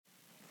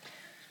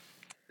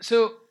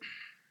So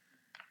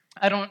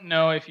I don't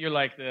know if you're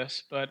like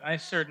this, but I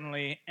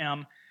certainly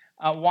am.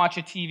 Watch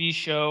a TV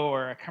show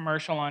or a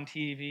commercial on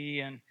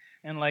TV,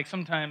 and like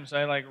sometimes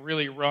I like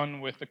really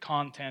run with the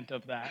content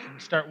of that and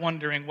start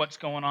wondering what's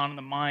going on in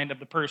the mind of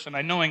the person.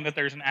 I knowing that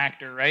there's an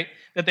actor, right?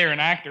 That they're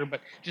an actor,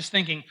 but just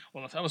thinking,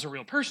 well, if that was a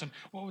real person,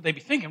 what would they be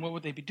thinking? What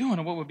would they be doing?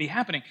 And what would be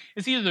happening?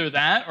 It's either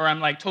that, or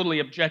I'm like totally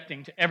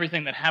objecting to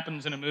everything that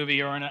happens in a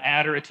movie or in an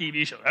ad or a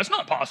TV show. That's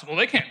not possible.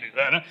 They can't do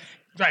that.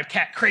 Drive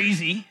Cat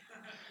crazy.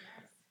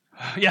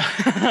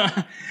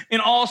 Yeah,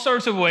 in all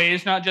sorts of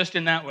ways, not just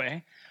in that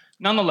way.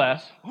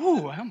 Nonetheless,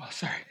 I'm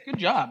sorry. Good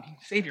job. You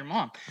saved your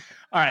mom.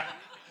 All right.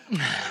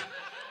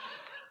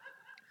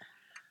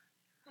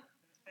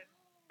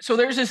 So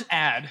there's this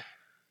ad,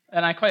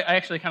 and I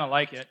actually kind of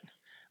like it,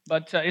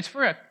 but it's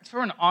for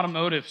an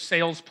automotive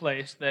sales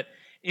place that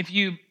if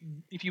you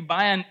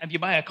buy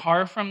a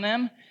car from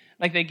them,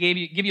 like they give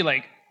you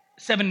like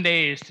 7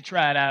 days to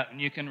try it out,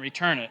 and you can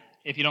return it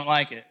if you don't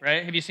like it.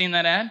 Right? Have you seen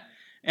that ad?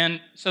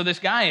 And so this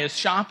guy is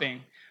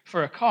shopping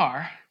for a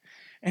car,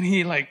 and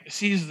he like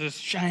sees this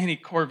shiny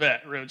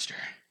Corvette Roadster.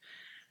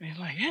 And he's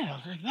like, yeah,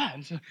 I'll take that.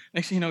 And so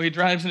next thing you know, he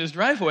drives in his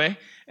driveway,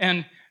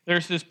 and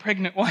there's this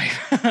pregnant wife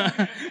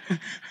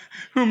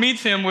who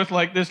meets him with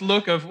like this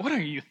look of, what are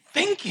you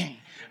thinking?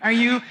 Are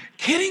you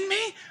kidding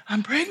me?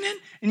 I'm pregnant,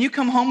 and you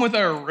come home with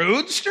a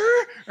Roadster?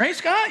 Right,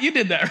 Scott? You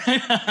did that,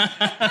 right?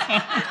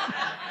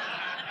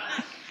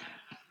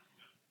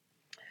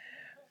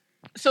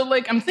 So,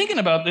 like, I'm thinking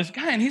about this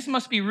guy, and he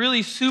must be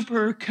really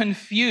super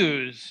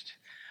confused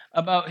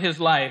about his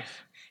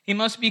life. He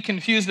must be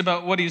confused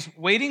about what he's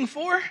waiting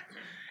for,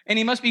 and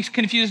he must be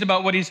confused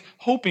about what he's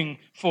hoping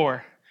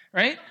for,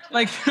 right?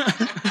 Like,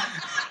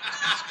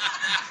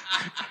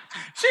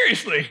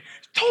 seriously,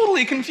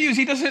 totally confused.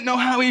 He doesn't know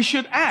how he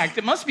should act.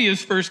 It must be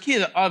his first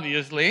kid,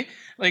 obviously.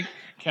 Like,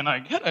 can I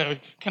get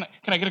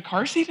a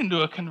car seat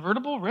into a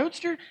convertible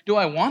Roadster? Do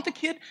I want the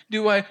kid?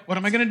 What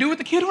am I going to do with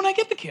the kid when I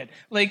get the kid?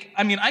 Like,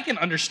 I mean, I can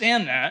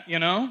understand that, you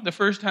know? The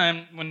first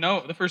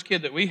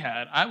kid that we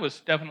had, I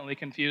was definitely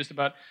confused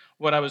about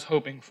what I was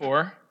hoping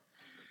for.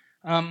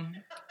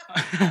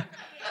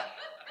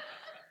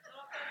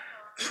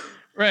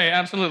 Right,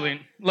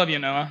 absolutely. Love you,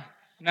 Noah.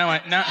 Now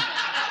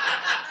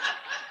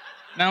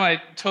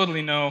I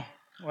totally know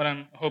what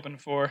I'm hoping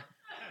for.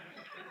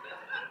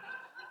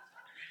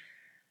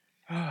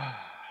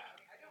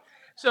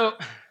 So,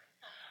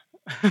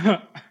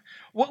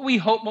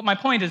 my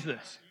point is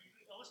this.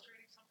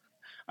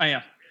 I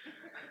am.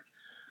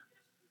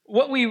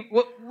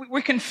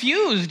 We're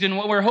confused in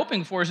what we're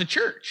hoping for as a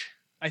church,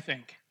 I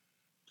think.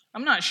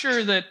 I'm not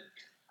sure that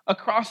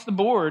across the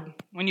board,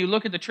 when you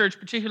look at the church,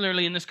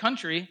 particularly in this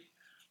country,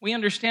 we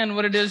understand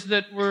what it is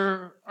that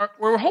we're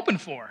hoping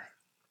for.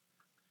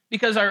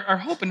 Because our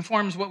hope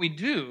informs what we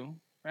do,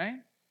 right?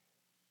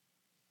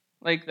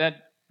 Like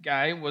that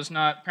guy was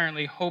not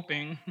apparently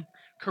hoping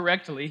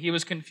correctly. He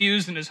was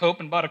confused in his hope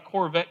and bought a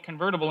Corvette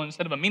convertible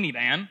instead of a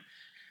minivan.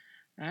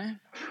 Right?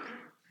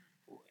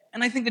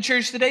 And I think the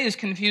church today is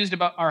confused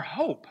about our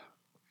hope.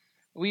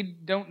 We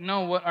don't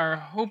know what our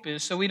hope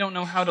is, so we don't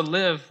know how to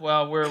live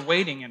while we're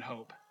waiting in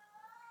hope.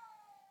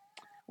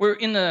 We're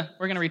going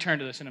to return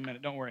to this in a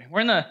minute, don't worry.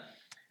 We're in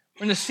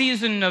the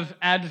season of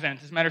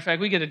Advent. As a matter of fact,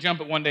 we get to jump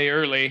it one day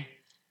early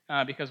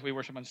because we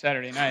worship on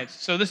Saturday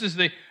nights. So this is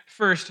the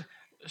first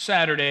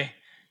Saturday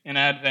in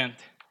Advent.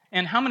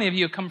 And how many of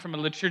you have come from a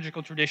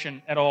liturgical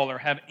tradition at all or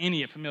have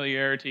any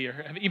familiarity or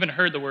have even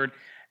heard the word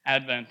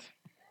Advent?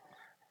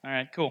 All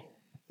right, cool.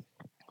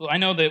 Well, I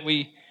know that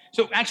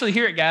so actually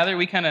here at Gather,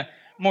 we kind of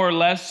more or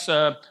less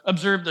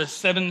observe the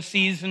 7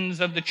 seasons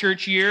of the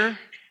church year.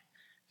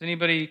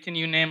 Can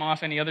you name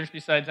off any others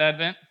besides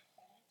Advent?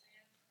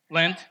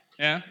 Lent,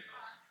 yeah.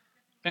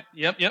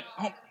 Yep.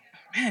 Oh,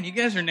 man, you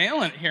guys are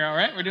nailing it here, all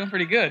right? We're doing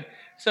pretty good.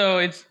 So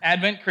it's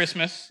Advent,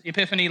 Christmas,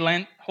 Epiphany,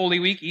 Lent, Holy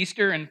Week,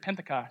 Easter, and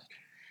Pentecost.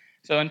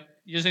 So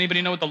does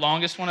anybody know what the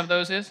longest one of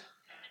those is?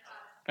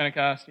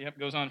 Pentecost, yep,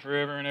 goes on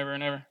forever and ever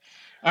and ever.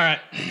 All right.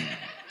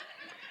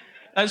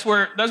 That's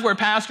where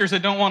pastors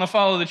that don't want to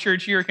follow the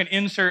church year can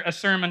insert a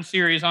sermon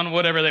series on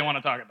whatever they want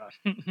to talk about.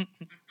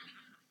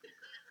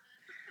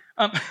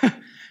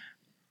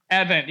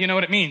 Advent, you know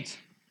what it means?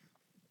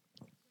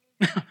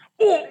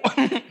 Oh! It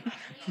means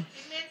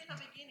the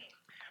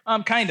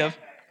beginning. Kind of.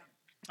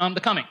 The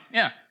coming,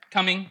 yeah.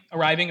 Coming,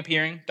 arriving,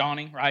 appearing,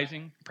 dawning,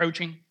 rising,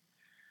 approaching.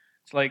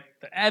 It's like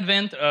the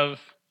advent of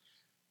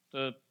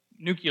the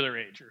nuclear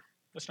age.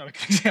 That's not a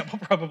good example,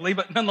 probably,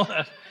 but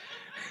nonetheless.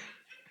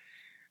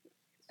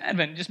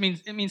 Advent just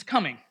means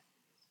coming.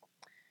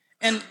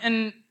 And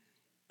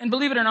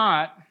believe it or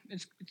not,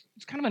 it's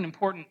kind of an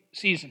important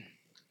season.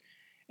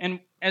 And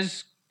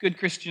as good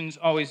Christians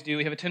always do,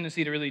 we have a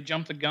tendency to really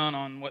jump the gun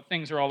on what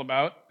things are all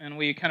about, and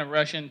we kind of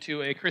rush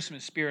into a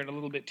Christmas spirit a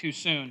little bit too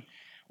soon,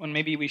 when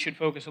maybe we should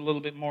focus a little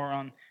bit more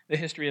on the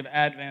history of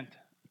Advent.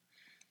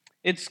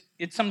 It's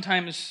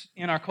sometimes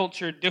in our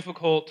culture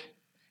difficult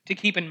to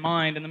keep in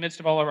mind in the midst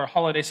of all of our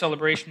holiday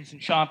celebrations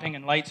and shopping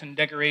and lights and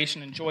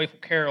decoration and joyful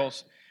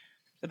carols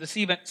that the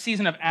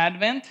season of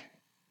Advent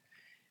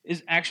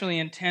is actually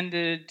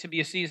intended to be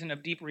a season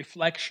of deep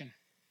reflection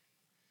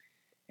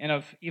and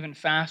of even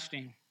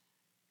fasting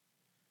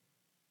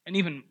and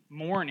even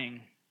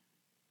mourning,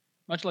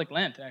 much like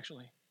Lent,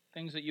 actually.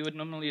 Things that you would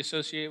normally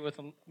associate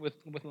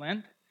with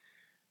Lent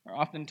are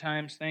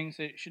oftentimes things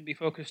that should be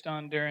focused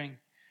on during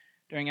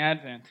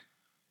Advent.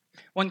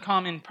 One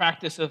common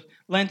practice of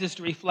Lent is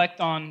to reflect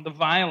on the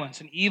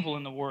violence and evil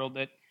in the world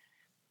that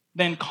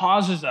then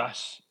causes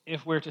us,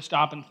 if we're to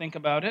stop and think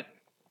about it.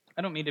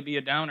 I don't mean to be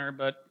a downer,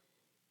 but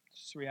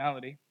it's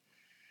reality.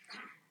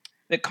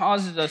 That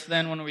causes us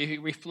then, when we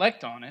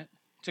reflect on it,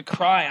 to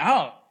cry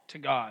out to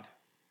God.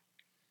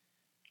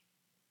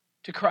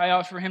 To cry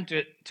out for Him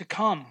to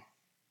come,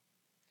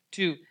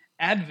 to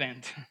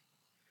Advent,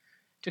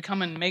 to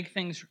come and make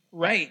things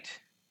right.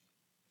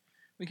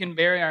 We can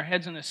bury our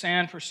heads in the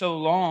sand for so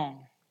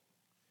long,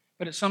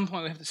 but at some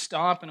point we have to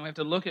stop and we have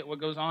to look at what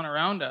goes on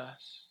around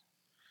us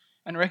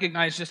and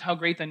recognize just how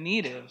great the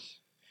need is.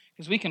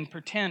 Because we can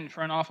pretend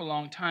for an awful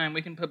long time.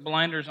 We can put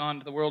blinders on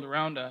to the world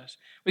around us.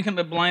 We can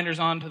put blinders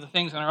on to the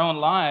things in our own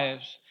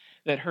lives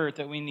that hurt,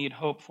 that we need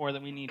hope for,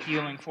 that we need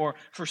healing for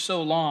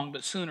so long,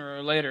 but sooner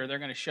or later they're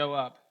going to show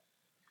up,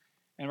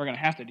 and we're going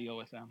to have to deal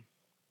with them,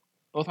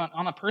 both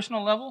on a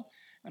personal level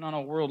and on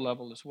a world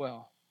level as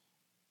well.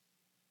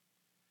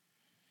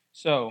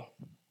 So,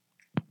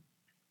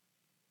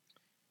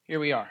 here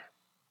we are,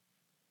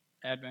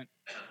 Advent,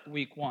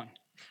 week 1.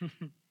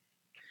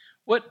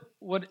 What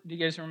do you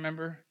guys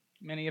remember,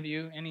 any of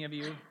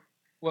you,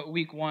 what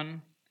week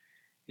 1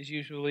 is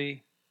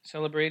usually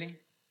celebrating?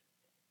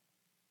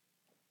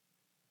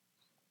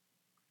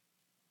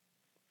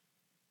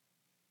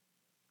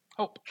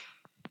 Hope.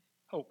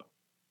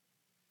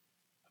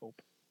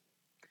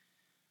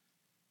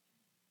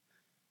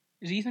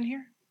 Is Ethan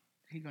here?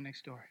 Did he go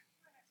next door?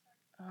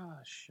 Ah,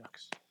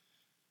 shucks.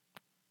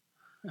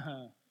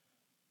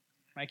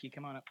 Mikey,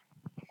 come on up.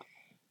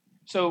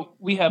 So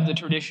we have the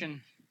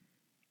tradition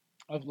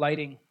of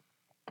lighting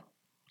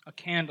a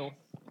candle.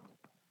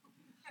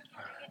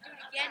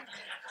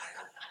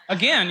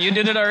 Again, you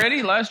did it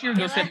already last year?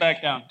 Go sit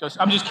back down.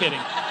 I'm just kidding.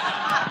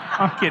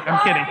 I'm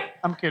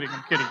kidding.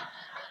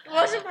 It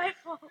wasn't my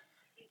fault.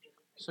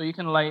 So you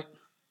can light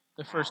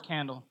the first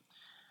candle.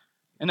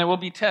 And there will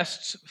be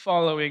tests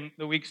following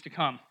the weeks to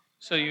come.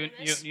 So you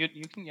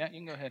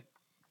can go ahead.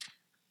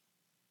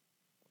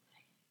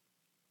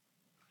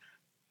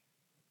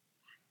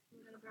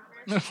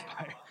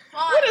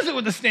 What is it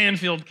with the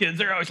Stanfield kids?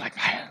 They're always like,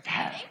 fire.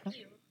 Thank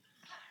you.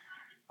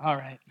 All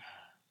right.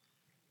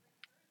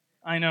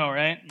 I know,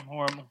 right?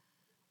 Horrible.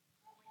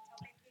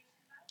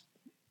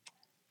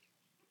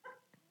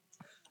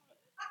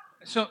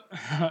 So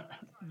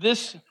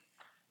this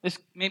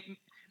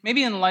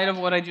maybe in light of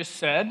what I just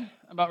said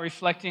about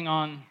reflecting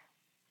on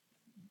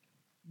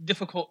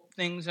difficult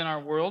things in our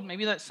world,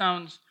 maybe that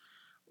sounds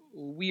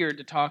weird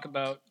to talk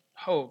about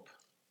hope.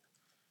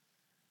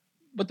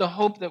 But the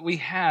hope that we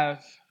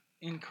have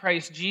in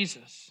Christ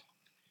Jesus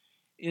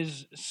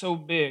is so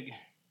big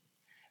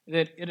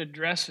that it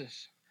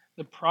addresses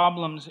the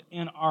problems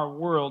in our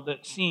world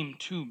that seem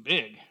too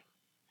big,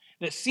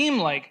 that seem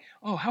like,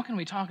 oh, how can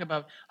we talk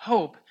about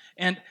hope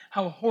and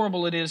how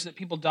horrible it is that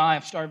people die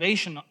of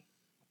starvation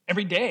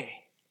every day,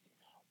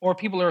 or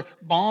people are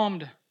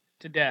bombed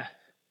to death,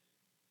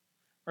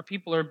 or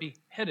people are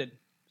beheaded.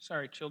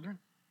 Sorry, children.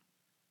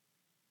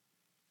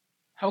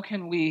 How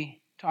can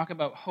we talk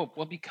about hope?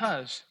 Well,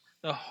 because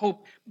the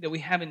hope that we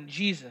have in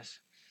Jesus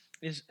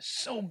is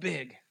so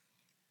big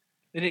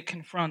that it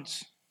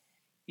confronts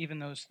even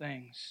those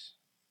things.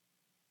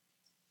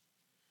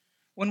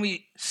 When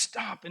we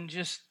stop and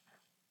just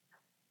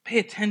pay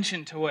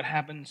attention to what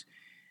happens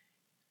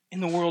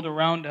in the world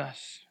around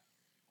us,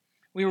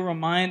 we were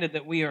reminded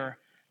that we are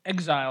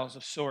exiles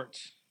of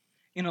sorts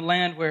in a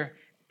land where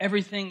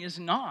everything is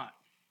not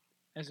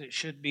as it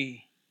should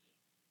be.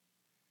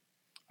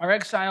 Our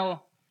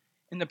exile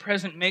in the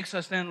present makes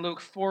us then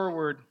look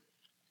forward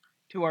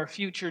to our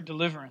future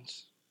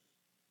deliverance.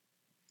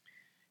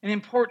 And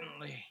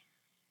importantly,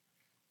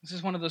 this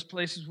is one of those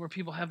places where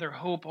people have their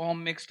hope all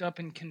mixed up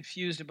and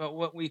confused about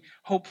what we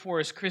hope for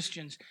as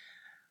Christians.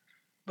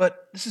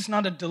 But this is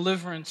not a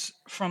deliverance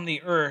from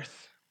the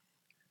earth,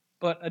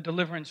 but a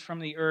deliverance from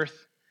the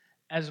earth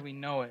as we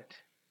know it.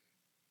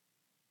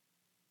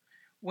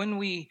 When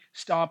we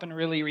stop and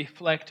really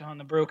reflect on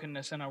the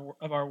brokenness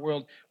of our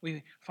world,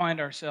 we find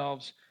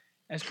ourselves,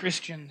 as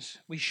Christians,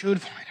 we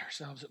should find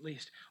ourselves at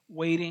least,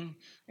 waiting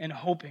and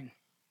hoping.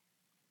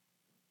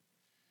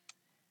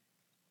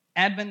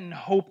 Advent and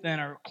hope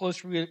then are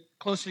closely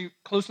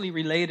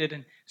related,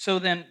 and so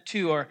then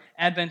too are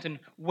Advent and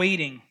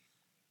waiting.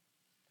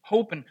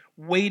 Hope and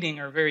waiting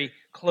are very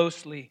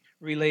closely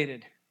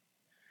related.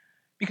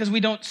 Because we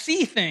don't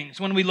see things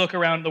when we look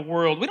around the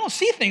world. We don't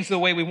see things the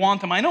way we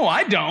want them. I know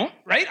I don't,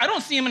 right? I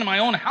don't see them in my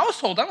own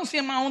household. I don't see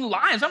them in my own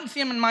lives. I don't see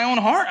them in my own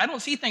heart. I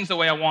don't see things the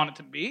way I want it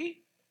to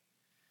be.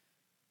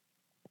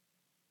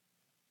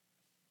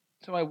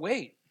 So I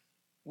wait.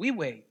 We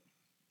wait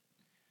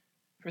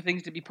for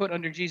things to be put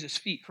under Jesus'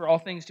 feet, for all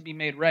things to be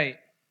made right,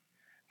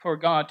 for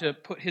God to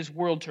put his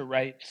world to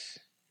rights.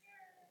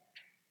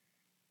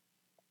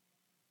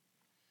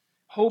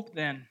 Hope,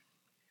 then,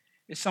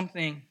 is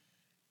something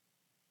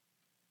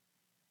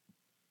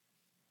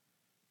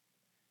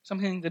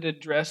that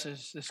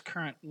addresses this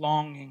current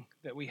longing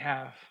that we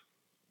have.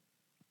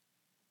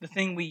 The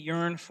thing we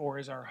yearn for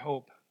is our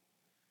hope,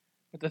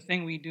 but the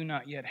thing we do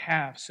not yet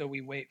have, so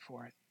we wait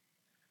for it.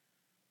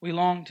 We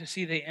long to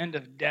see the end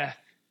of death.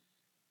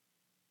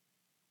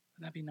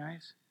 Wouldn't that be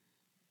nice?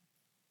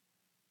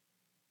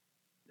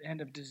 The end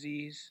of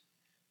disease.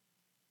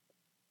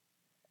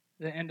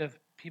 The end of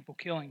people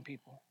killing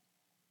people.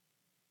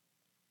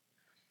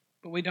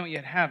 But we don't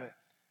yet have it.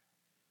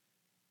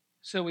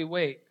 So we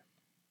wait.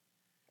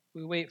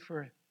 We wait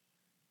for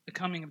the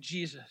coming of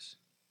Jesus,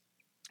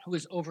 who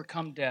has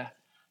overcome death,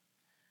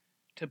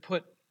 to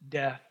put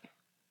death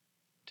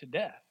to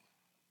death.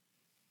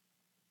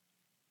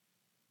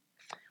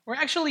 We're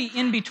actually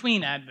in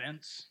between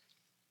Advents.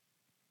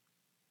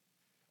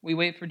 We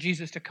wait for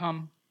Jesus to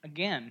come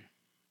again,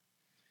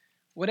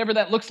 whatever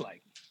that looks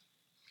like.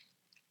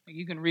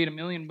 You can read a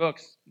million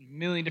books, a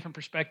million different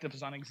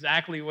perspectives on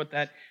exactly what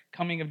that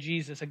coming of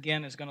Jesus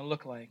again is going to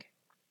look like.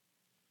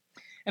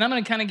 And I'm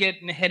going to kind of get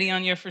heady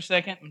on you for a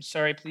second. I'm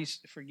sorry, please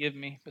forgive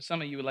me, but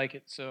some of you like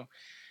it, so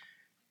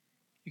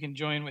you can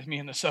join with me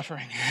in the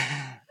suffering.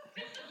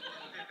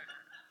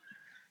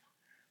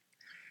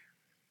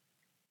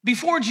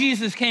 Before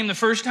Jesus came the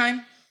first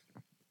time,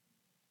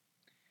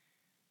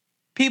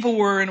 people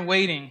were in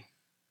waiting,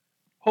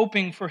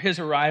 hoping for his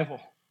arrival.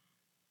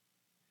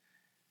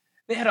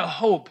 They had a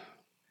hope,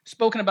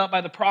 spoken about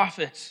by the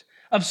prophets,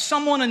 of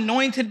someone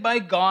anointed by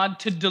God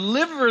to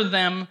deliver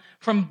them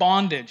from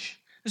bondage.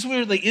 This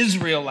were the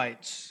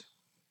Israelites.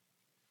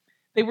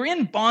 They were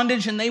in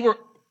bondage and they were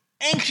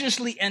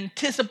anxiously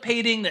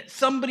anticipating that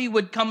somebody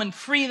would come and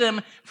free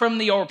them from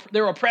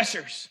their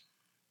oppressors,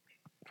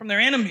 from their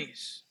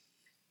enemies.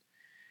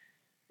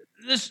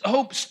 This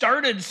hope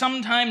started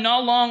sometime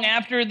not long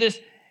after this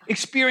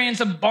experience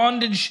of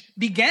bondage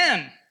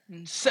began,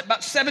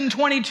 about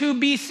 722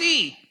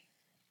 BC.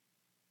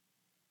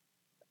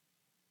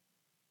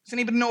 Does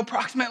anybody know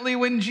approximately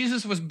when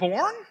Jesus was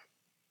born?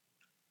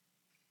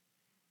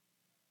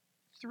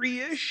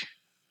 3-ish?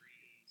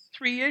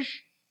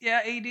 3-ish?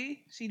 Yeah, AD,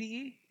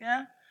 CDE,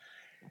 yeah.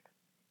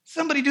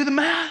 Somebody do the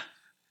math.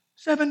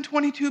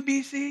 722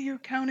 BC, you're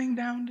counting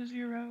down to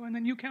 0, and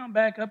then you count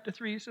back up to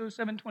 3, so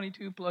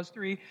 722 plus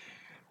 3.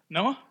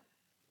 Noah?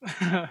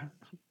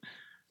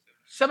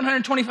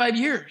 725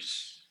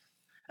 years.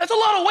 That's a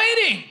lot of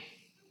waiting,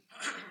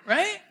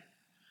 right?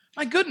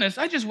 My goodness,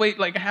 I just wait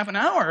like a half an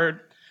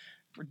hour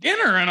for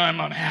dinner and I'm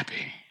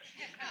unhappy.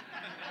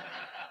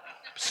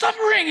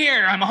 Suffering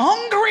here, I'm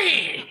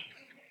hungry.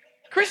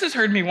 Chris has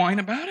heard me whine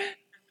about it.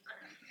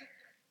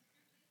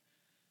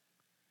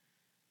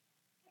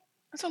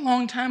 That's a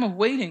long time of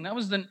waiting. That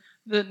was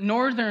the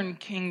northern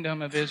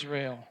kingdom of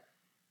Israel.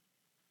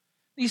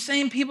 These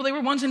same people, they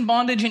were once in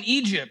bondage in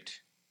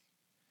Egypt.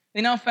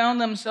 They now found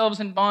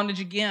themselves in bondage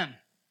again.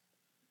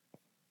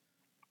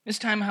 This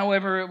time,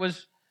 however, it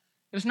was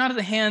not at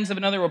the hands of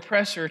another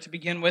oppressor to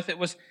begin with. It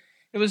was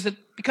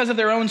because of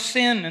their own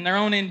sin and their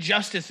own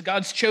injustice.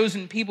 God's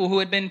chosen people who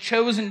had been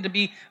chosen to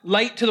be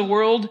light to the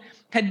world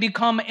had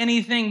become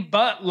anything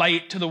but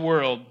light to the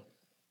world.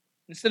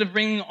 Instead of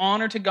bringing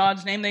honor to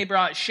God's name, they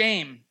brought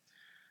shame.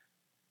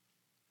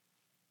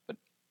 But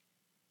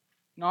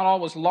not all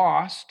was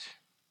lost,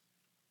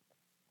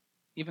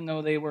 even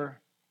though they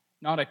were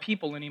not a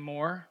people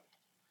anymore.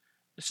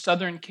 The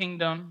southern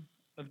kingdom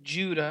of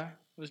Judah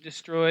was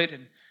destroyed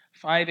in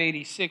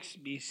 586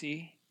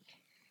 BC.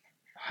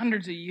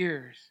 Hundreds of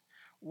years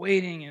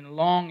waiting and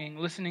longing,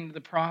 listening to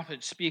the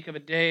prophets speak of a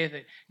day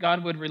that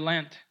God would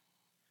relent,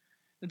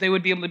 that they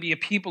would be able to be a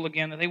people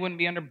again, that they wouldn't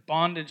be under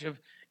bondage of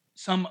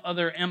some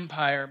other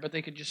empire, but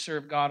they could just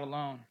serve God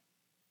alone.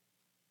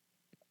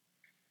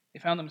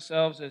 They found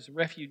themselves as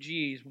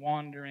refugees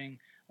wandering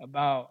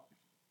about,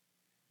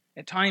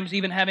 at times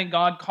even having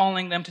God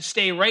calling them to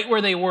stay right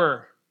where they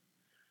were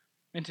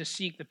and to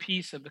seek the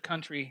peace of the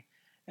country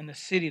and the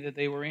city that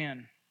they were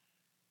in.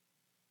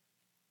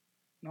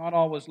 Not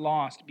all was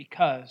lost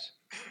because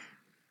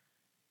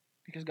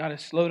God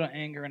is slow to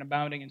anger and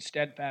abounding in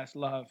steadfast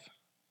love,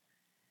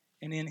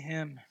 and in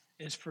him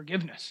is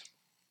forgiveness.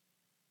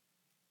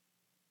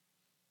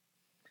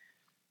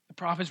 The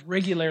prophets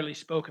regularly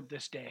spoke of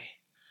this day,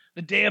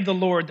 the day of the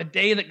Lord, the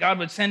day that God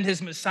would send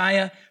his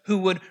Messiah who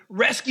would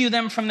rescue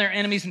them from their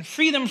enemies and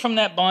free them from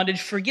that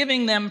bondage,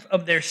 forgiving them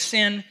of their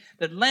sin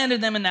that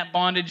landed them in that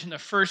bondage in the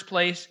first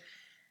place.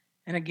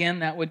 And again,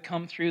 that would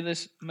come through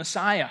this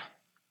Messiah,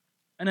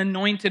 an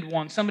anointed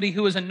one, somebody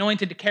who was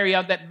anointed to carry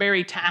out that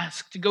very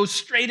task, to go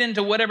straight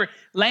into whatever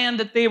land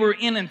that they were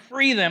in and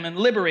free them and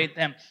liberate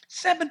them.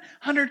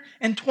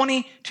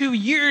 722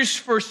 years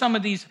for some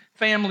of these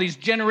families,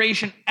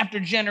 generation after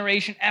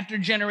generation after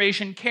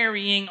generation,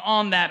 carrying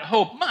on that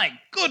hope. My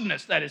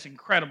goodness, that is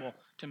incredible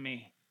to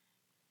me.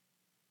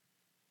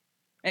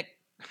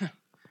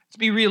 Let's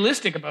be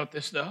realistic about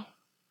this, though.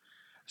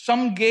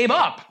 Some gave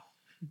up.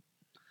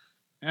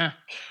 Yeah.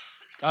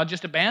 God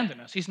just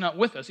abandoned us. He's not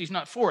with us. He's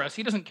not for us.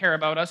 He doesn't care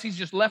about us. He's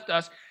just left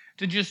us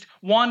to just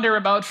wander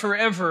about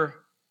forever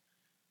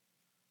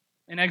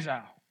in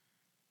exile.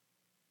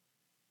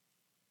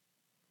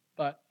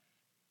 But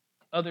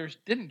others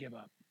didn't give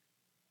up.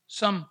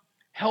 Some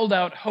held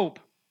out hope.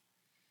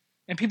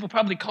 And people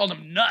probably called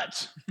him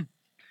nuts.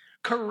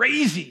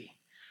 Crazy.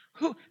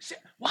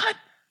 What?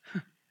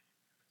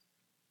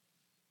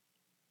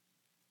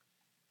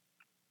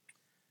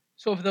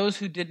 So of those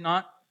who did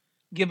not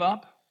give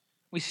up,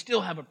 we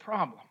still have a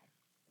problem.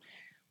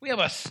 We have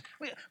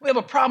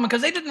a problem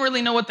because they didn't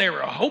really know what they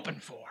were hoping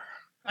for.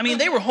 I mean,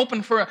 they were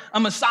hoping for a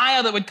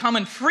Messiah that would come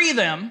and free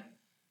them,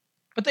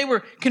 but they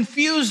were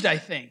confused, I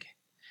think.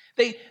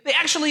 They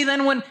actually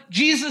then, when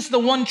Jesus, the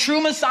one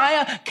true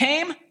Messiah,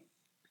 came,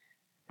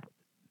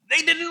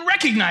 they didn't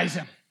recognize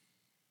him.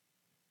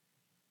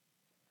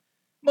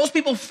 Most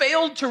people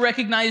failed to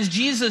recognize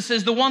Jesus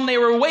as the one they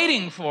were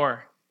waiting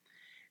for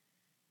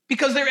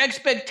because their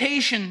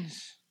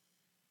expectations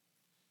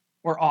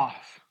were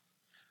off.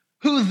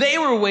 Who they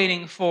were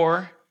waiting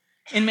for,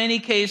 in many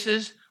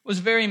cases, was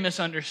very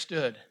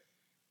misunderstood.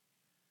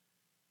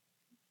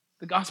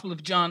 The Gospel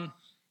of John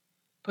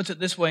puts it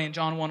this way in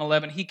John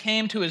 1:11. He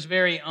came to his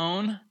very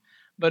own,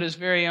 but his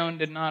very own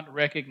did not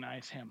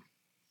recognize him.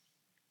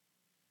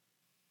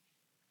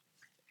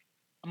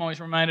 I'm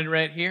always reminded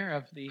right here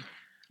of the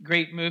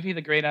great movie,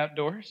 The Great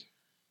Outdoors.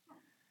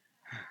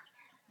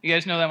 You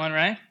guys know that one,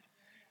 right?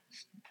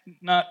 It's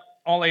not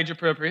all age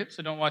appropriate,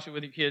 so don't watch it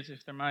with your kids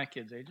if they're my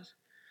kids' ages.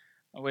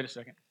 Oh, wait a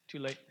second. Too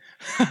late.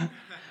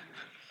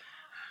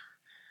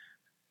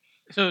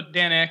 So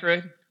Dan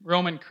Aykroyd,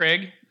 Roman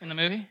Craig in the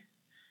movie,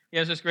 he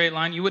has this great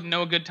line: "You wouldn't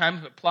know a good time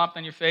if it plopped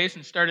on your face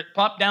and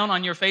plopped down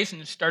on your face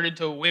and started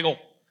to wiggle."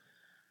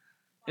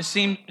 It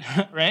seemed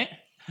right.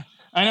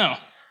 I know.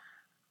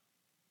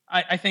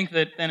 I think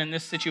that then in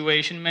this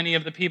situation, many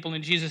of the people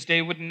in Jesus'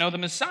 day wouldn't know the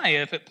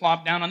Messiah if it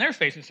plopped down on their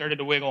face and started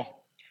to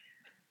wiggle.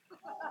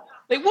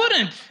 They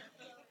wouldn't.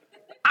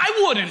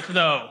 I wouldn't,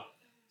 though.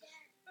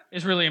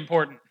 It's really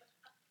important.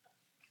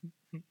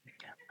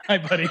 Hi,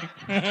 buddy.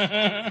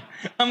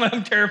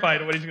 I'm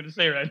terrified of what he's going to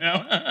say right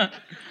now.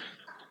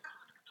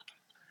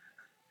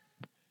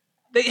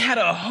 They had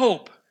a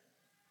hope.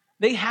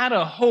 They had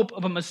a hope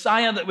of a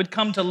Messiah that would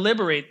come to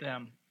liberate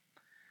them.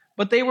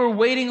 But they were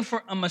waiting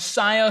for a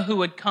Messiah who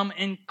would come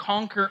and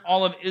conquer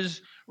all of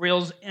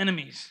Israel's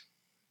enemies.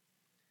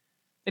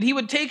 That he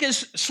would take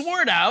his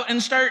sword out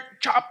and start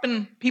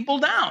chopping people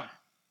down.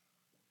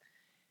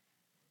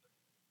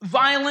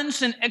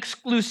 Violence and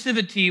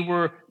exclusivity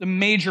were the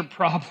major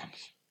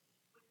problems.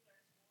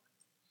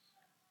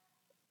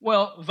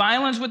 Well,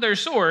 violence with their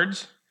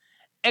swords,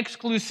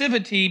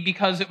 exclusivity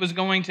because it was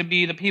going to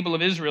be the people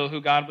of Israel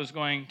who God was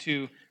going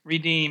to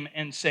redeem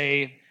and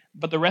save,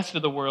 but the rest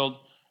of the world,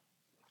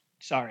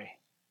 sorry,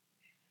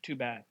 too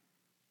bad.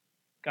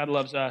 God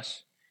loves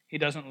us. He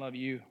doesn't love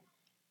you.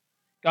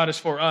 God is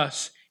for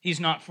us. He's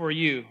not for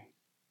you.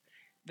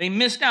 They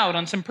missed out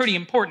on some pretty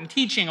important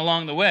teaching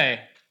along the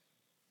way.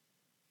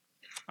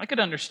 I could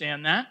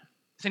understand that.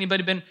 Has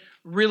anybody been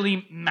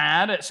really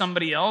mad at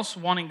somebody else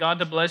wanting God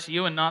to bless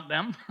you and not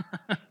them?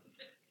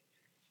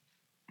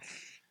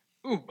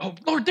 Ooh, oh,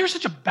 Lord, they're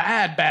such a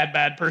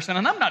bad person,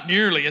 and I'm not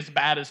nearly as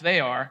bad as they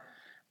are.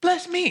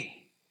 Bless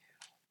me.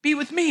 Be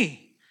with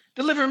me.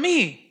 Deliver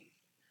me.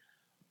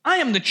 I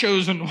am the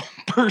chosen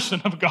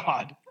person of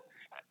God.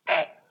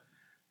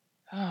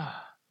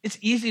 It's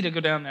easy to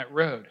go down that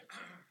road. I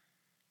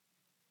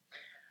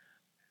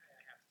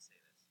have to say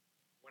this.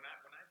 When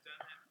I've done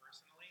that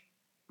personally,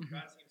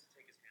 God seems to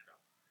take his hand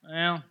off.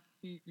 Well,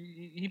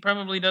 he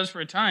probably does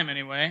for a time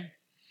anyway.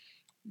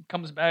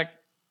 Comes back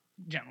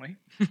gently.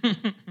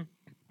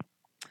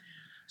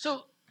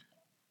 So,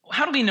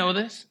 how do we know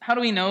this? How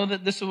do we know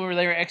that this were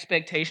their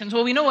expectations?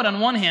 Well, we know it on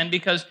one hand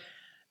because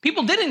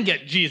people didn't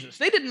get Jesus.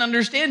 They didn't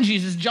understand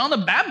Jesus. John the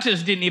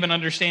Baptist didn't even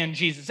understand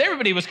Jesus.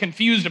 Everybody was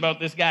confused about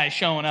this guy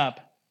showing up.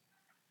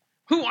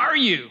 Who are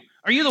you?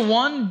 Are you the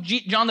one,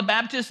 John the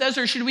Baptist says,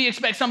 or should we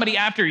expect somebody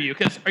after you?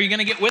 Because are you going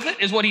to get with it,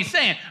 is what he's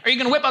saying. Are you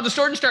going to whip out the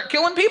sword and start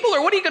killing people,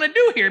 or what are you going to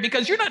do here?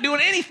 Because you're not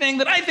doing anything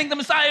that I think the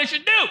Messiah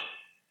should do.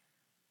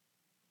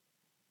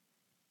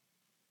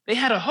 They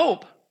had a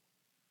hope,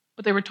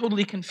 but they were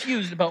totally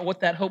confused about what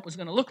that hope was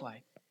going to look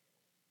like.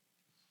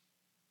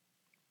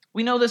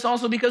 We know this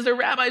also because their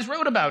rabbis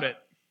wrote about it.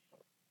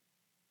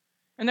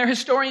 And their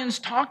historians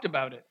talked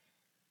about it.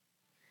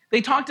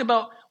 They talked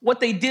about what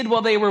they did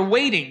while they were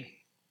waiting.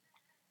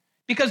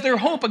 Because their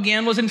hope,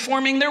 again, was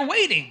informing their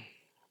waiting.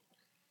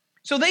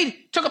 So they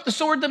took up the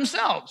sword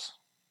themselves.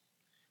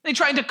 They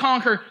tried to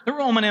conquer the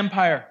Roman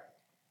Empire.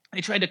 They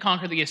tried to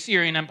conquer the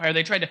Assyrian Empire.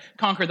 They tried to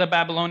conquer the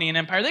Babylonian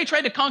Empire. They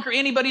tried to conquer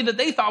anybody that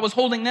they thought was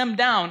holding them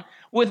down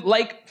with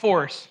like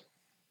force.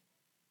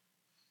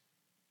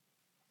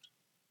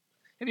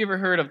 Have you ever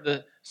heard of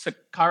the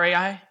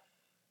Sicarii,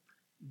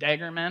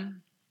 dagger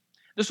men?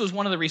 This was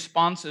one of the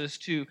responses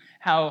to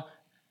how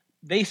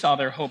they saw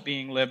their hope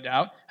being lived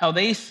out, how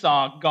they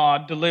saw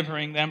God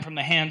delivering them from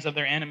the hands of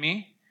their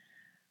enemy.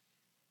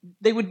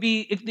 They would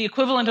be the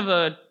equivalent of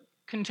a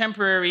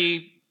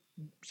contemporary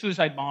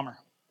suicide bomber.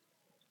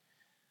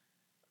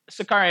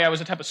 Sicarii was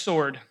a type of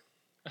sword,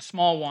 a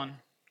small one.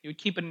 You would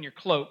keep it in your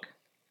cloak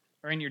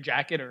or in your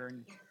jacket, or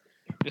in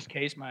this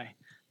case, my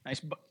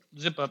nice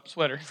zip-up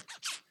sweater.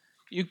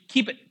 You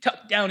keep it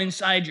tucked down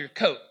inside your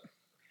coat.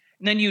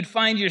 And then you'd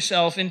find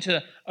yourself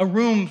into a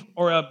room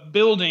or a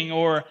building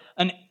or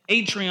an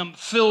atrium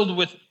filled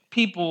with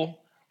people,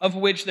 of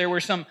which there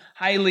were some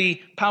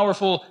highly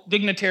powerful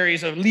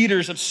dignitaries or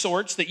leaders of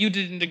sorts that you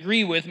didn't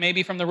agree with,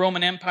 maybe from the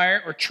Roman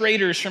Empire, or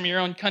traitors from your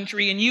own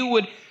country, and you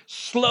would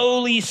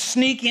slowly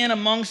sneak in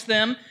amongst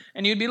them,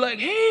 and you'd be like,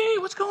 hey,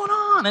 what's going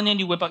on? And then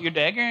you whip out your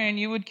dagger, and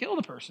you would kill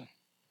the person.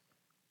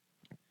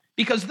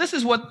 Because this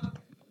is what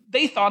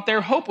they thought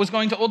their hope was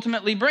going to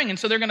ultimately bring, and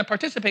so they're going to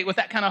participate with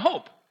that kind of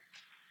hope.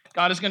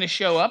 God is going to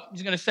show up.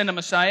 He's going to send a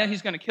Messiah.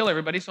 He's going to kill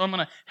everybody, so I'm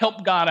going to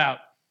help God out.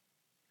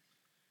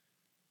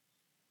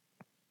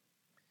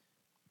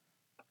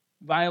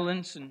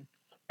 Violence and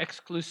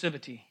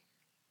exclusivity.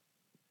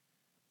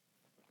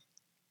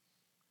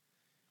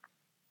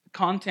 The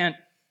content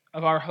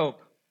of our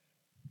hope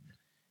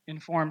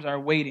informs our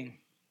waiting.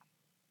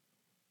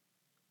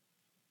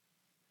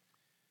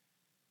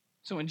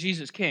 So when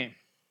Jesus came,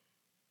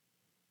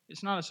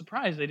 it's not a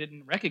surprise they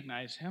didn't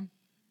recognize him.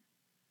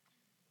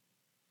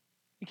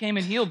 He came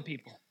and healed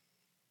people.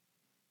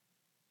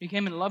 He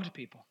came and loved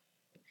people.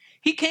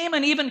 He came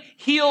and even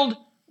healed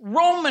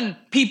Roman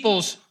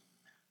people's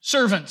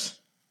servants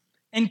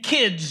and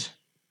kids.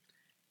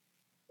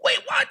 Wait,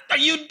 what are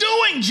you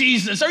doing,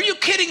 Jesus? Are you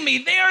kidding me?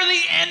 They are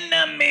the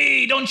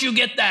enemy. Don't you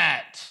get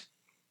that?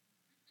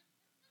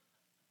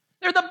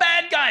 They're the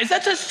bad guys.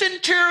 That's a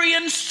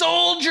centurion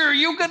soldier.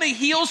 You're going to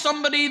heal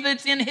somebody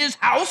that's in his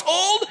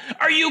household?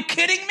 Are you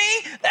kidding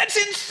me? That's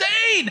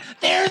insane.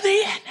 They're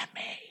the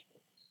enemy.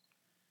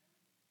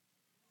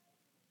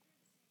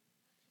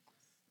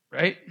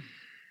 Right?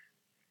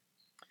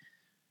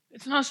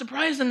 It's not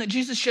surprising that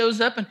Jesus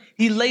shows up and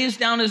he lays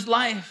down his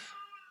life,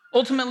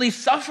 ultimately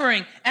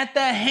suffering at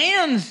the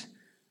hands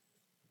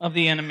of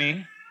the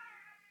enemy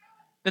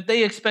that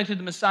they expected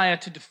the Messiah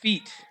to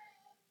defeat.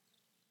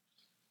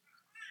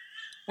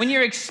 When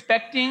you're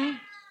expecting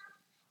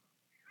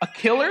a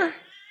killer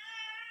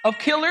of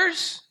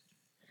killers,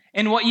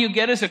 and what you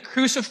get is a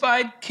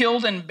crucified,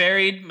 killed, and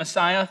buried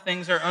Messiah,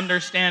 things are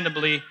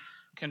understandably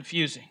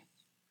confusing.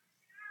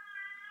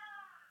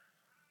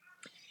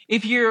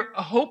 If your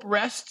hope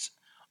rests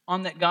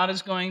on that God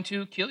is going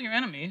to kill your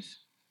enemies,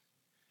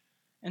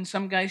 and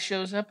some guy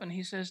shows up and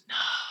he says,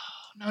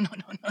 no,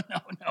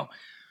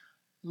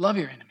 love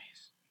your enemies.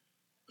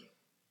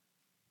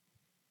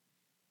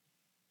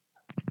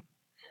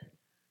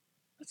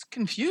 That's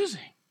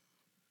confusing.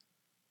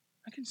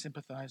 I can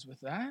sympathize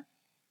with that.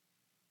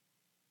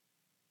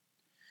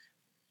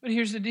 But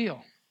here's the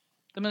deal.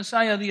 The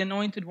Messiah, the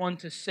anointed one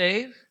to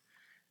save,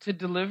 to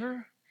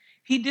deliver,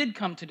 he did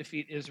come to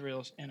defeat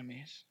Israel's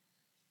enemies.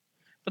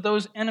 But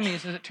those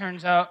enemies, as it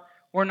turns out,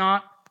 were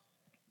not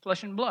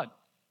flesh and blood.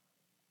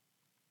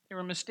 They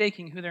were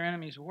mistaking who their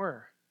enemies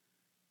were.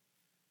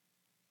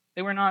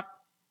 They were not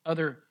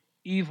other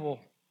evil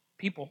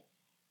people.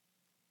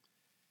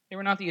 They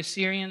were not the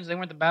Assyrians. They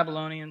weren't the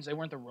Babylonians. They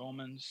weren't the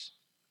Romans.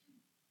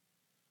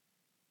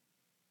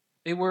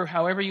 They were,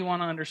 however you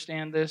want to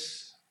understand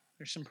this,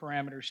 there's some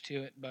parameters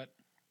to it, but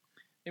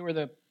they were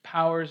the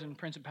powers and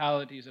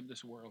principalities of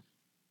this world.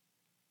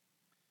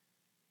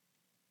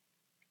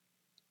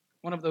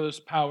 One of those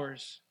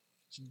powers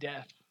is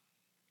death.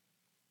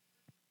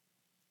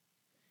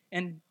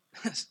 And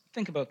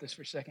think about this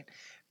for a second.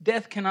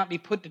 Death cannot be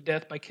put to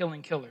death by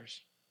killing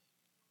killers.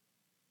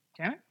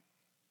 Can it?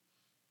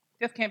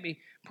 Death can't be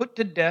put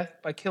to death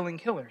by killing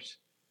killers.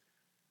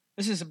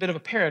 This is a bit of a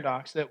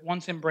paradox that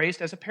once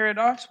embraced as a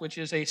paradox, which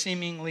is a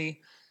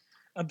seemingly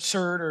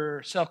absurd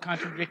or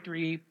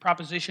self-contradictory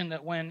proposition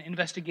that when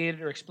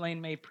investigated or explained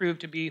may prove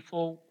to be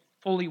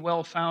fully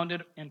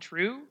well-founded and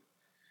true.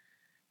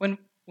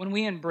 When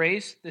we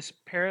embrace this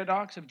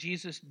paradox of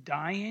Jesus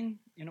dying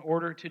in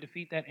order to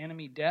defeat that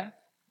enemy death,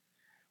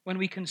 when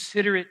we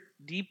consider it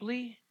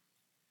deeply,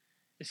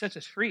 it sets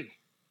us free.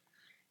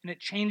 And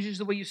it changes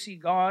the way you see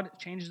God, it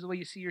changes the way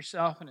you see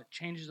yourself, and it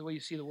changes the way you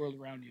see the world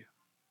around you.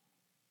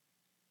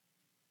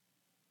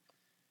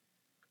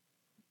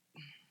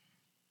 I'm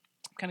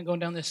kind of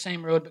going down this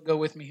same road, but go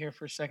with me here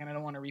for a second. I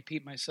don't want to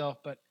repeat myself,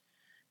 but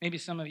maybe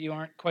some of you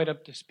aren't quite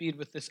up to speed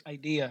with this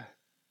idea.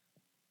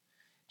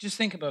 Just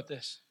think about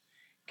this.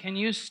 Can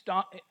you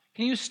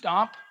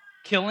stop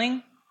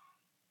killing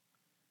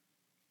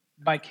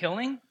by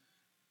killing?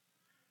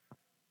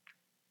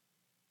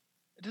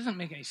 It doesn't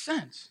make any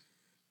sense.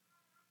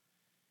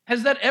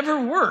 Has that ever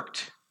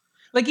worked?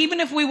 Like, even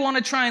if we want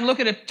to try and look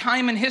at a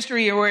time in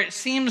history where it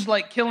seems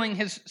like killing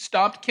has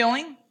stopped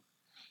killing,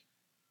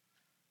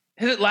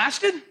 has it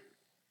lasted?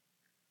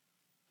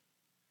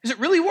 Has it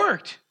really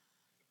worked?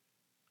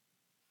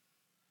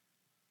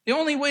 The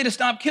only way to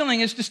stop killing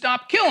is to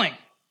stop killing.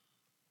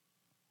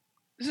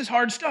 This is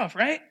hard stuff,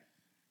 right?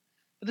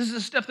 But this is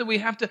the stuff that we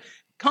have to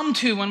come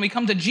to when we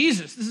come to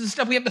Jesus. This is the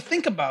stuff we have to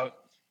think about.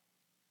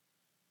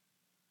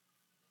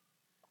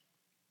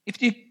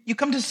 If you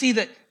come to see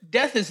that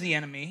death is the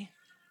enemy,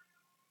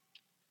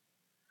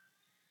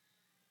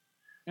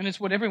 and it's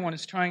what everyone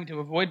is trying to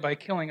avoid by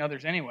killing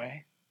others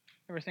anyway,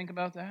 ever think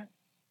about that?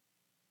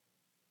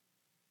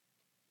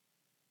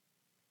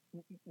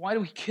 Why do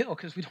we kill?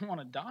 Because we don't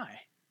want to die.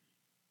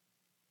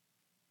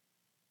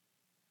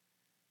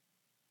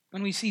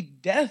 When we see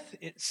death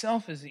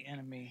itself as the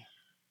enemy,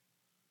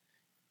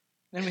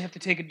 then we have to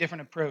take a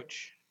different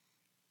approach.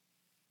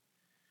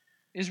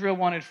 Israel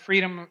wanted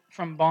freedom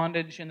from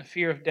bondage and the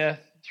fear of death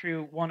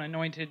through one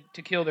anointed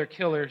to kill their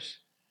killers,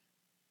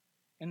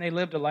 and they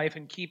lived a life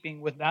in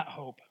keeping with that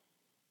hope.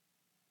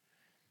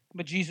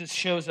 But Jesus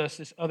shows us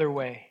this other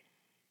way.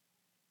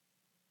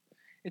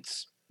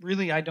 It's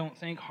really, I don't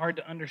think, hard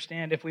to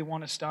understand if we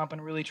want to stop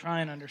and really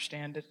try and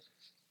understand it.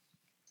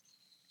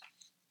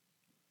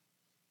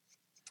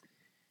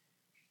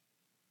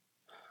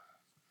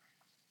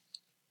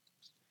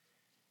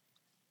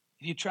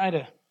 If you try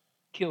to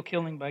kill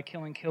killing by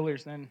killing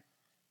killers, then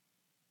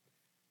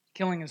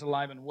killing is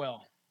alive and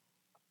well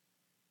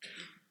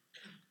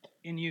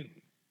in you,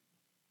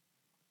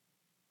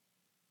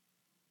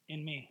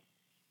 in me.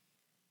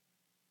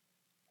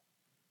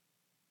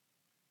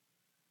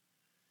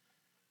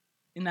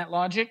 In that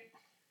logic,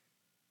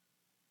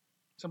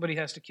 somebody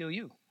has to kill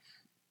you.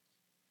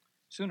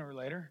 Sooner or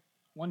later,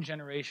 one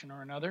generation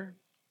or another,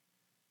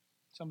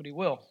 somebody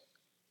will.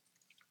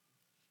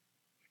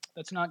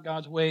 That's not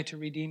God's way to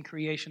redeem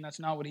creation. That's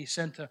not what He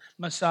sent the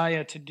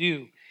Messiah to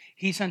do.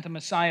 He sent the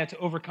Messiah to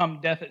overcome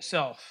death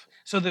itself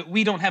so that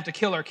we don't have to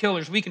kill our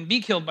killers. We can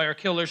be killed by our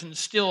killers and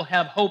still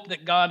have hope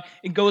that God,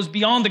 it goes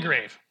beyond the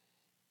grave.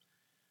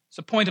 It's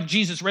the point of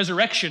Jesus'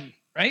 resurrection,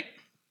 right?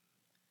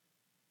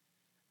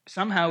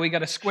 Somehow we got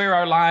to square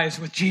our lives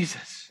with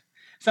Jesus.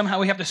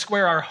 Somehow we have to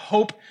square our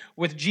hope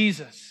with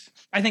Jesus.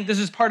 I think this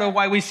is part of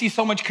why we see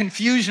so much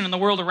confusion in the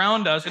world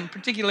around us, and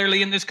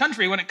particularly in this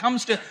country, when it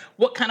comes to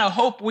what kind of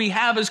hope we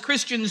have as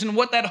Christians and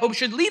what that hope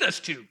should lead us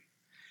to.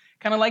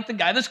 Kind of like the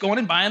guy that's going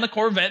and buying the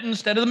Corvette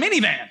instead of the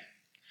minivan.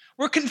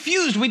 We're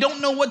confused. We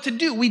don't know what to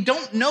do. We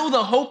don't know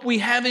the hope we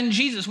have in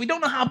Jesus. We don't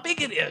know how big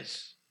it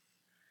is.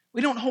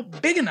 We don't hope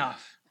big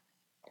enough.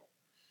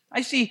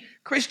 I see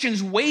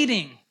Christians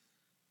waiting,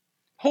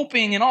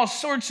 hoping in all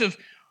sorts of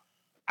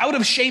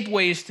out-of-shape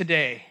ways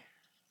today.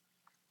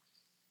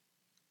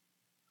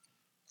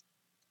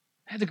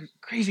 I had a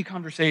crazy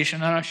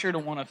conversation, and I sure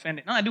don't want to offend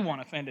it. No, I do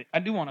want to offend it. I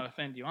do want to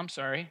offend you. I'm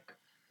sorry.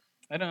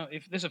 I don't.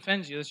 If this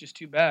offends you, that's just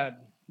too bad.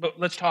 But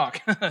let's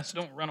talk. So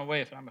don't run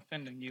away if I'm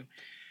offending you.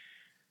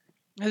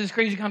 I had this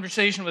crazy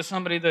conversation with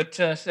somebody that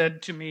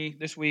said to me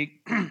this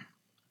week,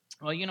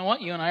 well, you know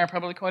what? You and I are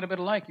probably quite a bit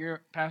alike. You're a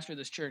pastor of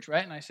this church,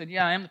 right? And I said,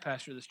 yeah, I am the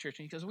pastor of this church.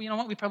 And he goes, well, you know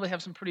what? We probably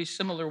have some pretty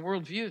similar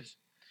worldviews.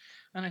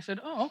 And I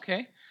said, oh,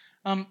 okay.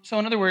 So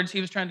in other words,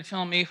 he was trying to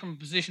tell me from a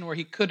position where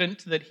he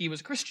couldn't that he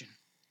was a Christian.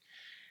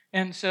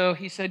 And so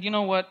he said, you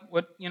know what,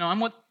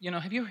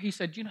 he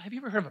said, have you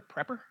ever heard of a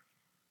prepper?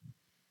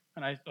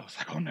 And I was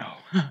like, oh no.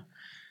 I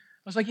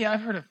was like, yeah, I've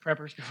heard of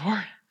preppers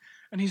before.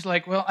 And he's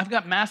like, well, I've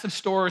got massive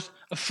stores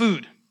of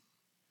food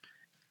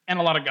and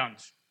a lot of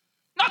guns.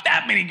 Not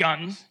that many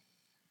guns,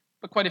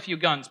 but quite a few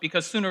guns,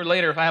 because sooner or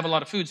later, if I have a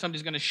lot of food,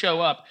 somebody's going to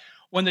show up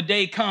when the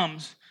day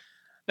comes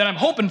that I'm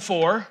hoping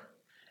for,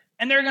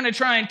 and they're going to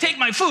try and take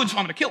my food, so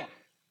I'm going to kill them.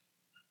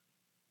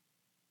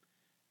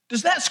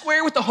 Does that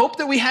square with the hope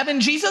that we have in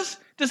Jesus?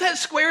 Does that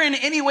square in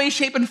any way,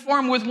 shape, and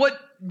form with what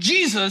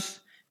Jesus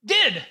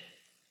did?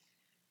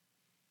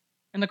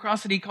 And the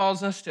cross that He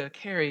calls us to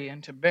carry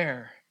and to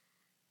bear.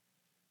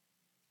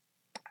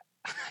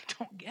 I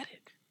don't get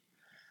it.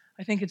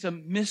 I think it's a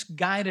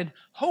misguided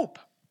hope.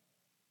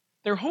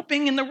 They're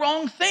hoping in the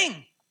wrong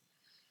thing.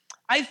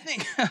 I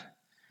think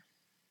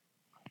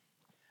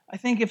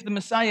if the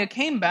Messiah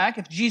came back,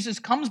 if Jesus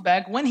comes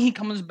back, when He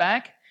comes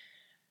back,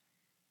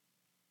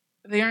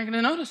 they aren't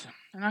going to notice Him.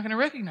 They're not going to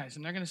recognize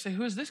Him. They're going to say,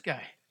 who is this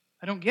guy?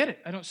 I don't get it.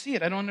 I don't see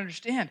it. I don't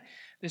understand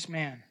this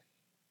man.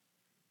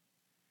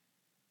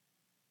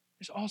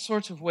 There's all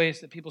sorts of ways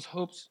that people's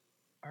hopes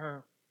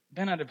are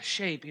bent out of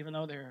shape, even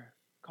though they're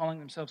calling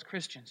themselves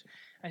Christians.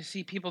 I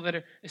see people that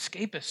are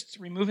escapists,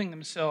 removing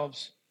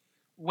themselves,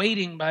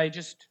 waiting by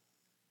just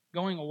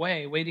going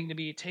away, waiting to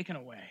be taken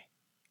away.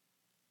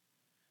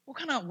 What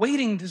kind of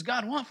waiting does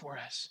God want for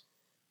us?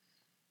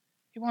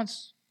 He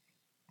wants,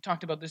 we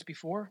talked about this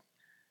before,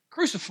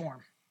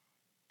 cruciform.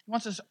 He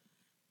wants us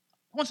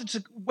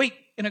to wait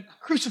in a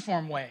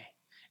cruciform way,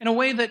 in a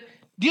way that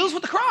deals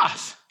with the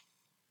cross,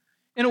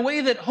 in a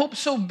way that hope's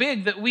so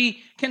big that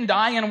we can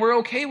die and we're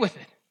okay with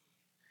it,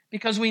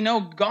 because we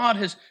know God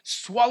has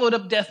swallowed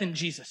up death in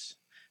Jesus.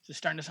 This is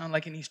starting to sound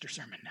like an Easter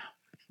sermon now.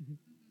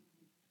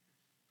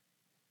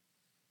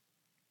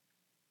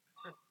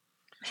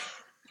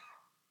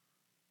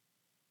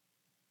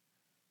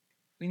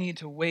 We need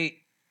to wait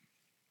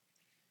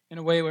in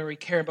a way where we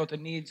care about the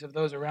needs of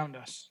those around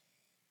us.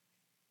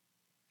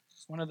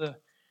 It's one of the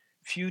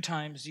few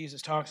times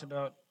Jesus talks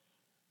about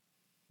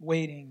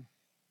waiting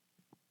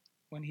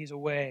when He's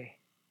away.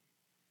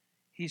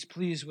 He's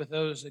pleased with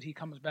those that He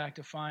comes back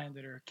to find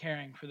that are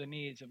caring for the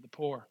needs of the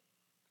poor.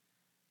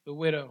 the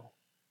widow,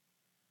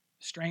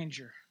 the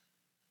stranger,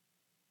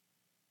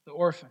 the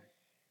orphan,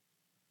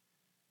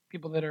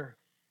 people that are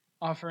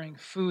offering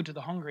food to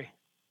the hungry,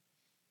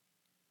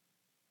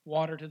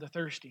 water to the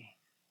thirsty,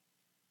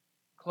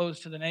 clothes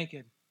to the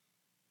naked,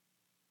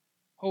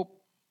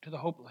 hope to the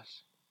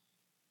hopeless.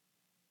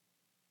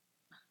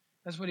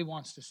 That's what he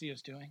wants to see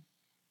us doing.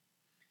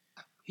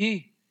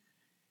 He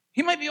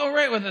might be all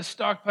right with us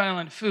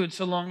stockpiling food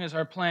so long as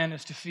our plan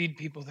is to feed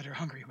people that are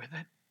hungry with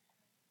it.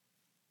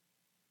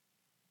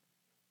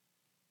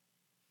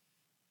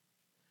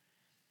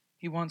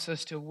 He wants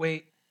us to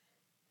wait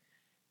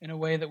in a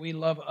way that we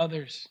love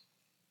others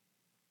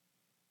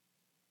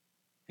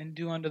and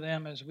do unto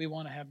them as we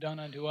want to have done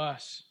unto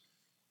us.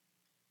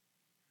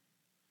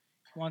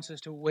 He wants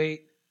us to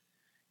wait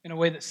in a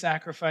way that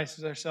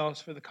sacrifices ourselves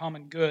for the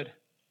common good.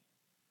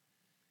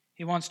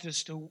 He wants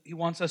us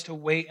to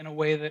wait in a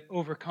way that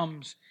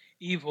overcomes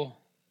evil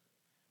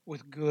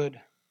with good.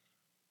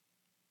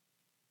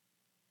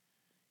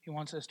 He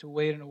wants us to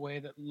wait in a way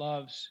that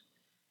loves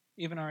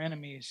even our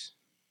enemies,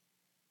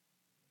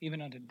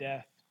 even unto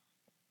death.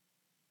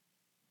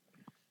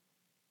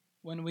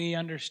 When we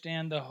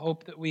understand the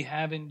hope that we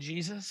have in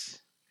Jesus,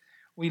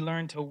 we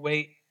learn to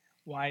wait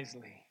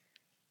wisely.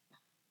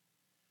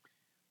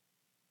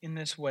 In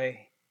this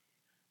way,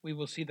 we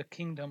will see the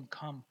kingdom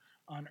come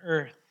on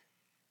earth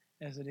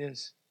as it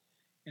is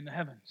in the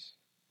heavens.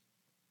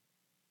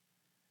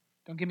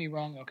 Don't get me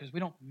wrong, though, because we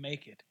don't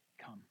make it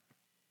come.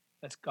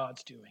 That's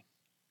God's doing.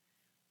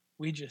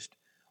 We just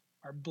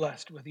are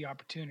blessed with the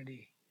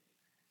opportunity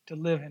to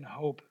live in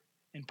hope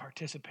and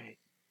participate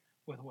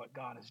with what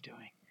God is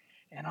doing.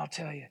 And I'll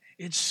tell you,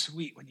 it's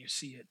sweet when you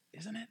see it,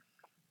 isn't it?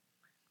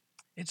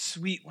 It's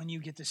sweet when you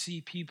get to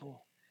see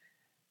people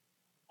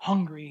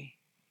hungry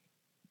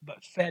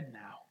but fed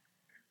now.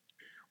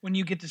 When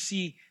you get to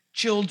see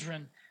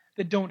children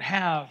that don't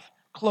have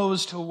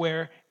clothes to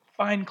wear,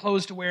 find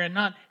clothes to wear and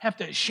not have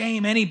to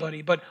shame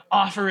anybody, but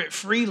offer it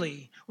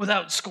freely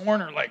without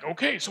scorn or like,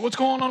 okay, so what's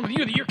going on with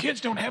you that your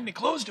kids don't have any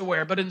clothes to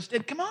wear? But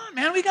instead, come on,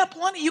 man, we got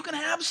plenty. You can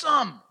have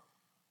some.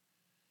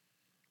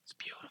 It's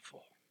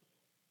beautiful.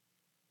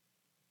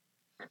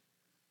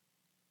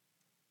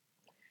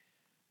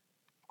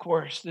 Of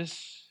course,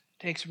 this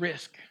takes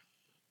risk.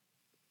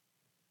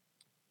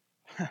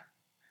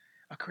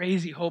 A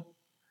crazy hope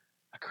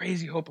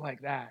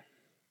like that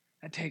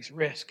takes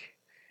risk.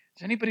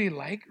 Does anybody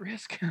like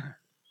risk?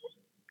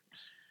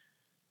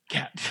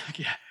 Yeah.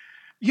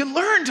 You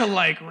learn to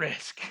like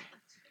risk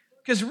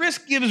because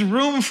risk gives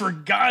room for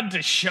God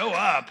to show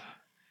up,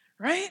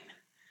 right?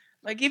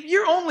 Like if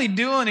you're only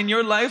doing in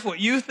your life what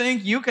you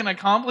think you can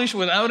accomplish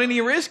without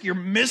any risk, you're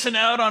missing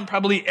out on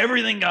probably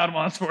everything God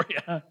wants for you.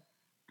 Well,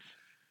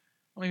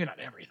 maybe not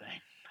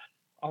everything.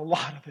 A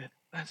lot of it,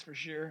 that's for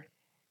sure.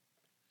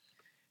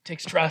 It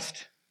takes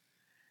trust.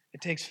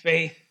 It takes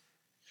faith.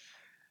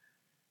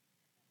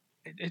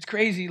 It's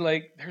crazy,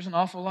 like there's an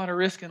awful lot of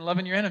risk in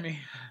loving your enemy,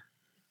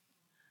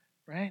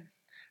 right?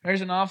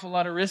 There's an awful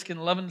lot of risk in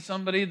loving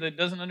somebody that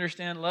doesn't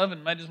understand love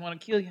and might just want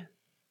to kill you.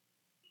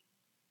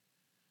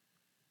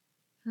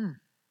 There's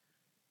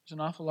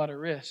an awful lot of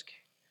risk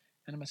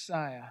in a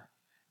Messiah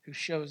who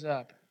shows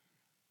up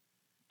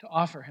to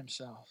offer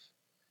himself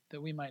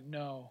that we might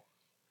know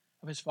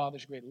of his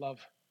Father's great love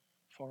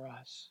for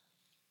us.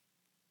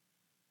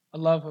 A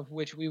love of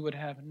which we would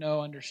have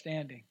no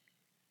understanding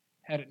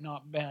had it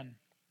not been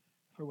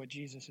for what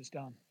Jesus has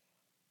done.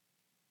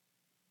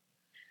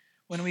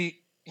 When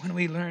we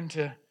learn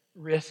to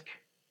risk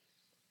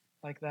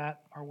like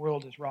that, our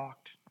world is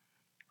rocked.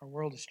 Our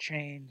world is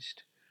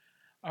changed.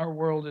 Our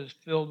world is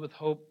filled with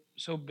hope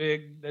so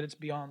big that it's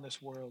beyond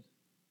this world.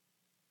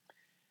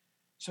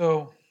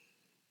 So,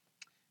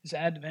 this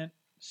Advent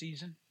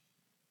season,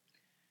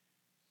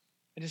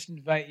 I just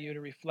invite you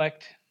to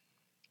reflect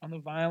on the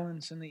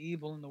violence and the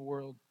evil in the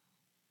world.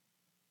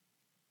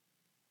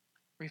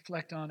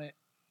 Reflect on it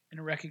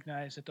and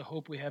recognize that the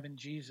hope we have in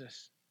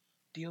Jesus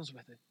deals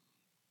with it.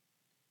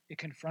 It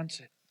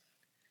confronts it.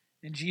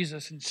 And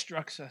Jesus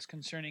instructs us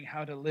concerning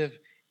how to live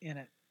in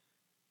it.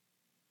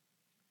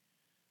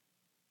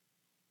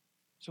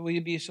 So will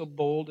you be so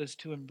bold as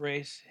to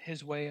embrace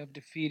his way of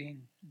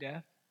defeating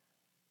death?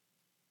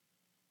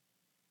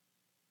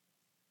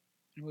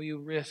 And will you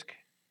risk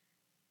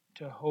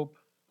to hope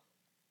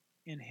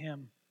in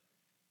him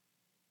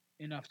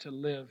enough to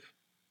live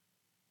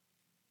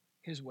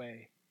his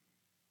way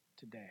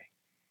today?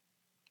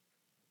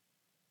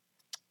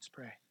 Let's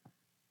pray.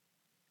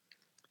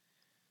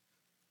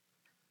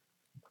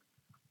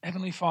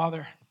 Heavenly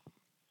Father,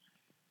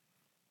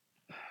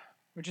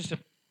 we're just a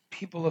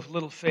people of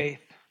little faith.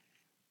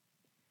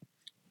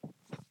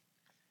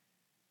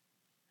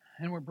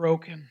 And we're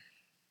broken.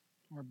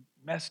 We're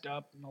messed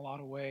up in a lot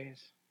of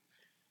ways.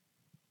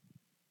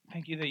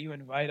 Thank you that you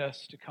invite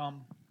us to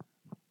come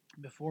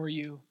before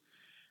you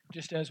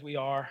just as we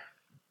are,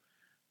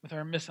 with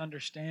our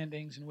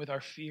misunderstandings and with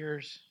our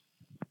fears.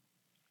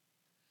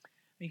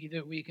 Thank you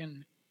that we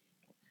can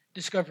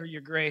discover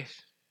your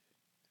grace,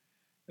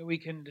 that we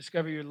can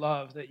discover your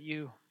love, that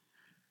you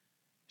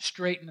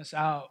straighten us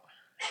out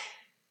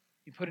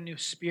You put a new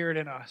spirit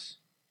in us,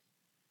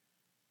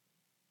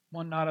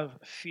 one not of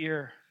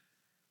fear,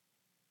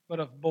 but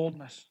of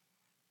boldness,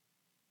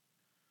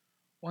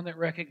 one that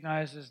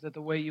recognizes that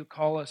the way you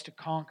call us to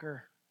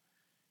conquer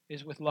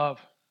is with love.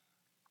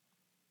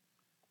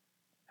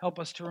 Help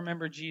us to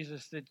remember,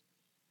 Jesus, that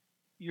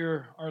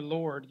you're our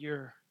Lord.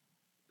 You're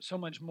so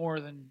much more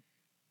than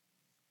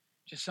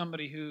just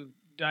somebody who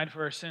died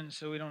for our sins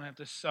so we don't have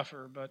to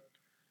suffer, but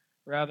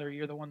rather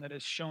you're the one that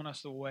has shown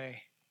us the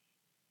way.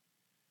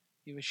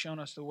 You have shown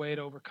us the way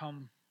to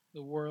overcome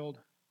the world.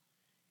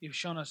 You've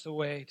shown us the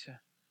way to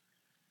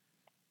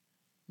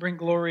bring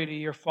glory to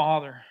your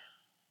Father.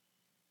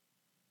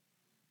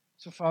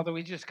 So, Father,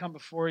 we just come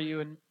before you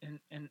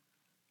in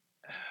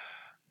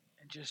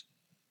just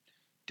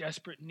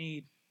desperate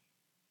need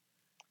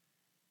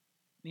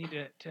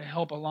to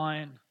help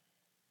align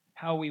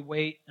how we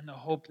wait and the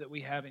hope that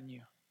we have in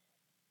you.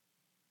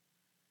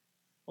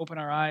 Open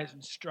our eyes,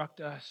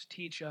 instruct us,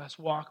 teach us,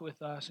 walk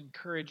with us,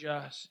 encourage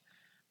us,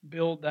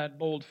 build that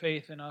bold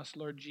faith in us,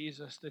 Lord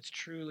Jesus, that's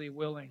truly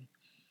willing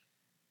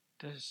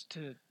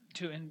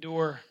to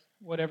endure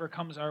whatever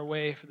comes our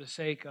way for the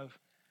sake of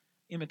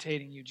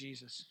imitating you,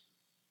 Jesus.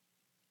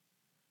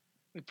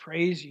 We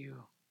praise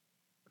you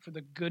for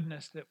the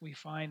goodness that we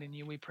find in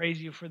you. We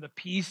praise you for the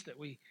peace that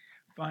we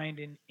find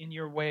in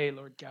your way,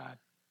 Lord God.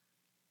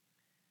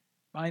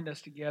 Bind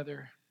us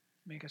together,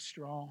 make us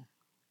strong,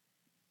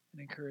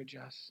 and encourage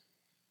us.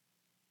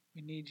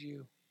 We need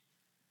you.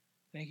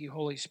 Thank you,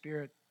 Holy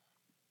Spirit.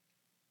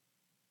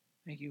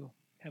 Thank you,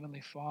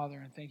 Heavenly Father,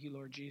 and thank you,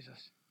 Lord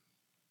Jesus.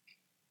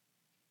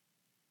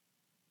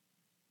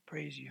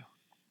 Praise you.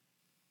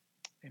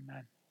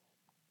 Amen.